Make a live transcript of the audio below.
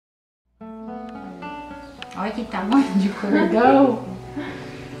Olha que tamanho de cordão.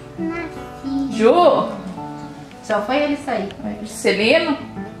 Nasci. Ju! Só foi ele sair. Celino?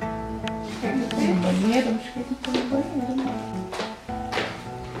 No banheiro? Acho que ele tá no banheiro.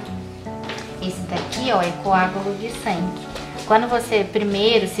 Esse daqui, ó, é coágulo de sangue. Quando você,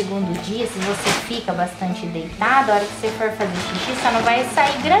 primeiro, segundo dia, se você fica bastante deitado, a hora que você for fazer xixi, só não vai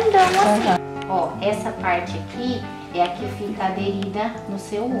sair grandão assim. Ó, essa parte aqui é a que fica aderida no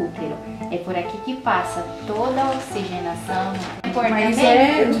seu útero. É por aqui que passa toda a oxigenação. Mas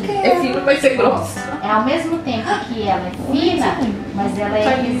é fino, vai ser grosso. É ao mesmo tempo que ela é fina, mas ela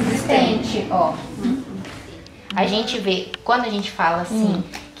é resistente, ó. A gente vê, quando a gente fala assim,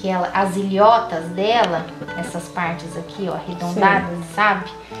 que ela, as ilhotas dela, essas partes aqui, ó, arredondadas, sabe?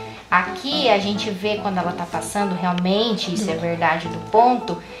 Aqui a gente vê quando ela tá passando realmente, isso é verdade do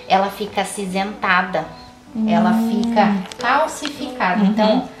ponto, ela fica acinzentada, ela fica calcificada.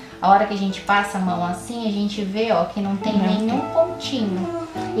 Então, a hora que a gente passa a mão assim, a gente vê, ó, que não tem nenhum pontinho.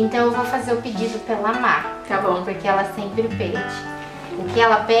 Então eu vou fazer o pedido pela Amar, Tá bom. porque ela sempre pede. O que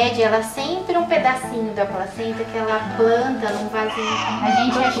ela pede, ela sempre um pedacinho da placenta que ela planta num vasinho. A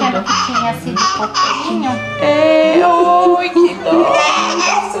gente achando que tinha sido pouquinho. É, oi, que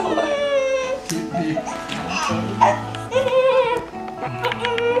dó.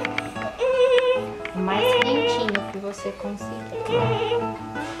 O mais quentinho que você conseguir.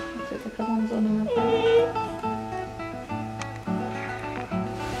 Você tá com a mãozona na cara.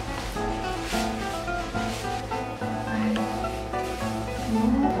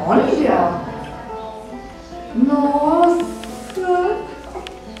 Olha! Nossa!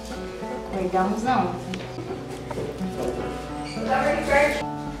 Cordãozão.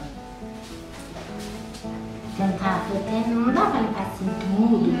 Tentar, não dá pra limpar assim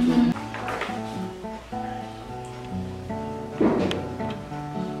tudo.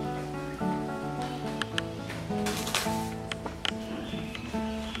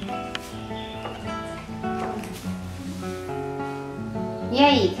 E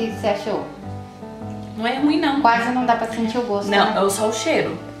aí, o que você achou? Não é ruim, não. Quase não dá pra sentir o gosto, Não, né? é só o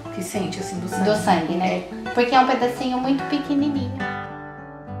cheiro que sente, assim, do sangue. Do sangue, né? Porque é um pedacinho muito pequenininho.